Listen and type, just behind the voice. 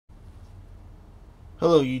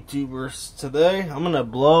Hello YouTubers. Today I'm gonna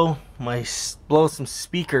blow some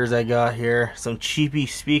speakers I got here, some cheapy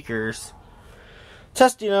speakers.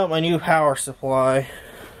 Testing out my new power supply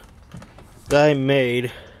that I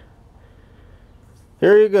made.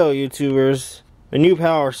 Here you go, YouTubers. A new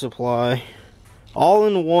power supply, all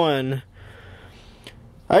in one.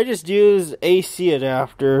 I just use AC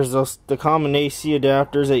adapters, the common AC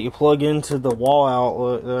adapters that you plug into the wall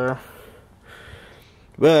outlet there.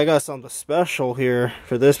 But I got something special here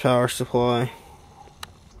for this power supply.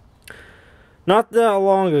 Not that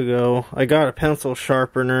long ago, I got a pencil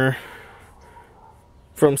sharpener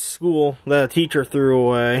from school that a teacher threw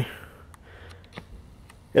away.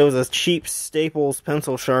 It was a cheap Staples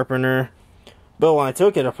pencil sharpener. But when I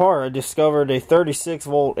took it apart, I discovered a 36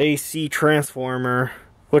 volt AC transformer,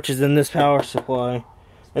 which is in this power supply.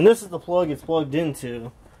 And this is the plug it's plugged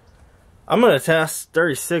into. I'm going to test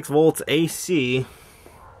 36 volts AC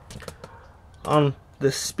on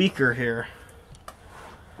this speaker here.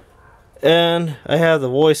 And I have the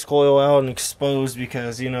voice coil out and exposed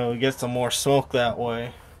because, you know, we get some more smoke that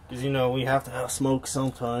way. Because, you know, we have to have smoke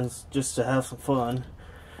sometimes just to have some fun.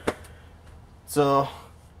 So,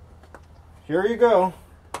 here you go.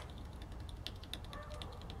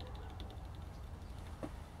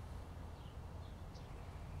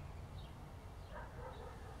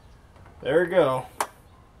 There you go.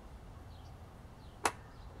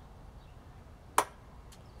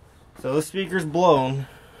 So the speaker's blown,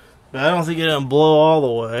 but I don't think it didn't blow all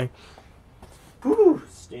the way. Whew,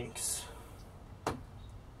 stinks.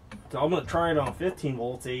 So I'm gonna try it on 15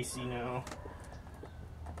 volts AC now.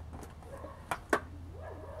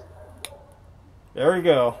 There we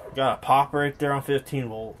go. Got a pop right there on 15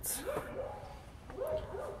 volts.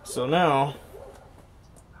 So now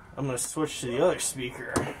I'm gonna switch to the other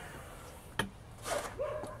speaker.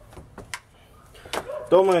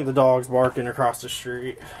 Don't mind the dogs barking across the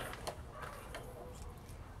street.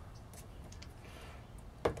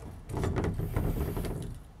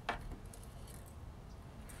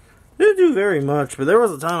 Didn't do very much, but there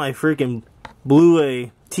was a time I freaking blew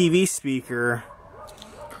a TV speaker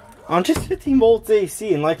on just 15 volts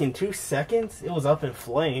AC, and like in 2 seconds, it was up in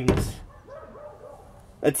flames.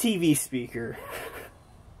 A TV speaker.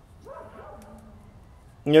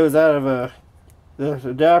 It was out of the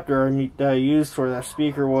adapter that I used for that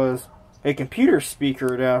speaker was a computer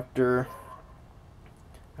speaker adapter.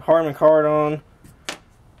 Harman Kardon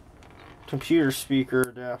computer speaker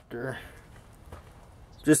adapter.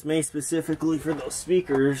 Just made specifically for those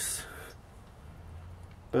speakers.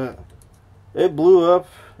 But it blew up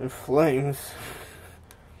in flames.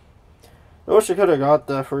 I wish I could have got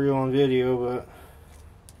that for you on video, but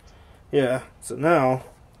yeah. So now,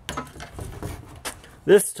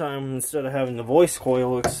 this time instead of having the voice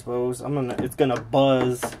coil exposed, it's gonna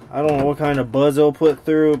buzz. I don't know what kind of buzz it'll put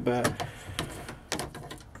through, but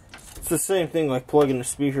it's the same thing like plugging the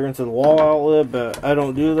speaker into the wall outlet, but I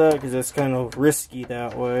don't do that because it's kind of risky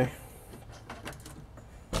that way.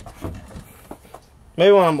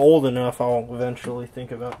 Maybe when I'm old enough, I'll eventually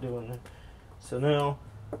think about doing it. So now,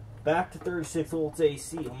 back to 36 volts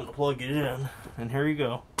AC. I'm going to plug it in, and here you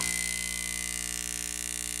go.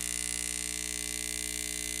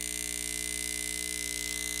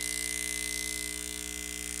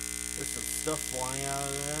 There's some stuff flying out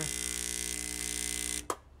of there.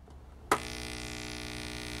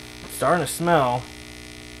 It's starting to smell.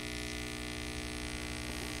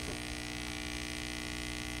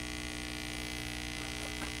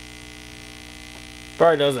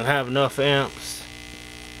 Probably doesn't have enough amps.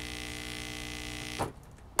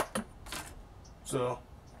 So,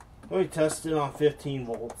 let me test it on 15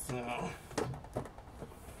 volts now.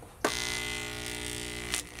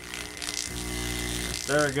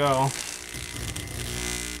 There we go.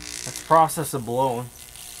 That's the process of blowing.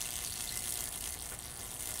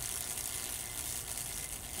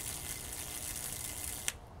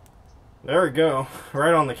 There we go.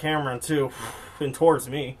 Right on the camera too. And towards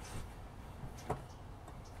me.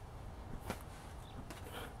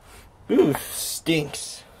 Ooh,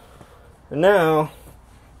 stinks. And now,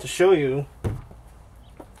 to show you,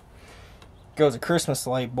 goes a Christmas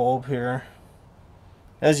light bulb here.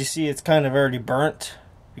 As you see, it's kind of already burnt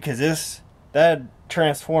because that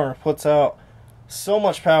transformer puts out so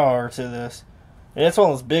much power to this. And it's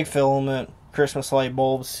one of those big filament Christmas light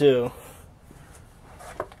bulbs too.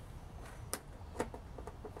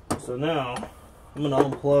 So now, I'm going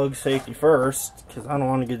to unplug safety first because I don't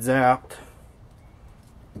want to get zapped.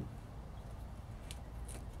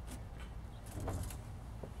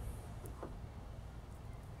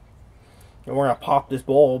 And we're going to pop this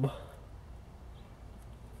bulb.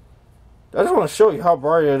 I just want to show you how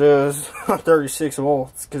bright it is on 36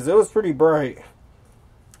 volts, because it was pretty bright.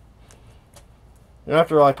 And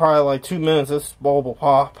after probably like 2 minutes, this bulb will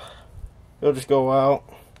pop. It'll just go out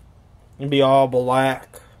and be all black.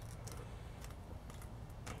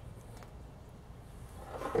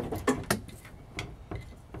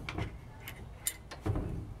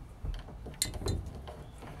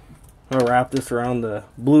 I'll wrap this around the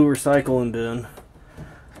blue recycling bin.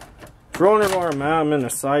 Wondering where I'm at. I'm in the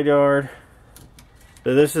side yard.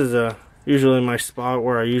 But this is usually my spot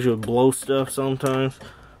where I usually blow stuff sometimes.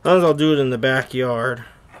 Sometimes I'll do it in the backyard.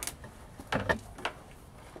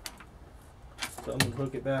 So I'm gonna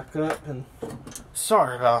hook it back up, and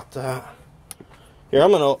sorry about that. Here,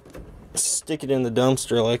 I'm gonna stick it in the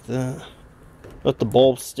dumpster like that. Let the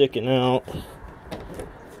bulb sticking out.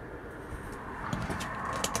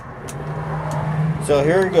 So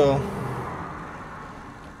here we go.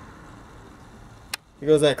 Here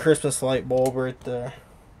goes that Christmas light bulb right there.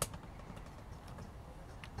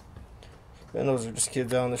 And those are just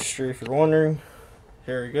kids out on the street if you're wondering.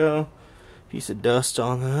 Here we go. Piece of dust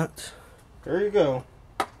on that. There you go.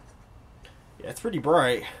 Yeah, it's pretty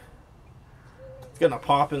bright. It's gonna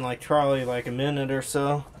pop in probably a minute or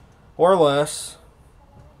so. Or less.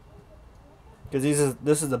 Because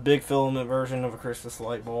this is the big filament version of a Christmas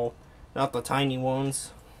light bulb. Not the tiny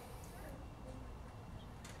ones.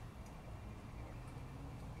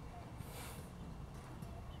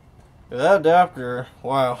 That adapter,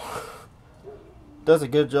 wow, does a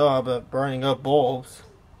good job at burning up bulbs.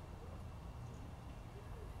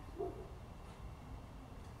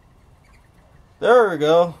 There we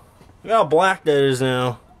go. Look how black that is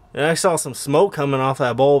now. And I saw some smoke coming off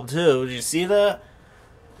that bulb too. Did you see that?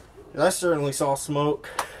 I certainly saw smoke.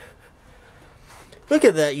 Look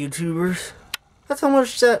at that, YouTubers. That's how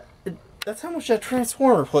much that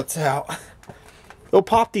transformer puts out. It'll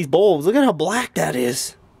pop these bulbs. Look at how black that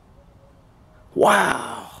is.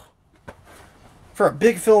 Wow. For a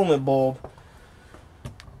big filament bulb.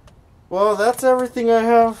 Well, that's everything I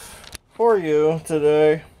have for you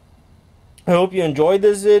today. I hope you enjoyed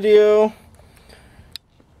this video.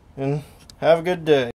 And have a good day.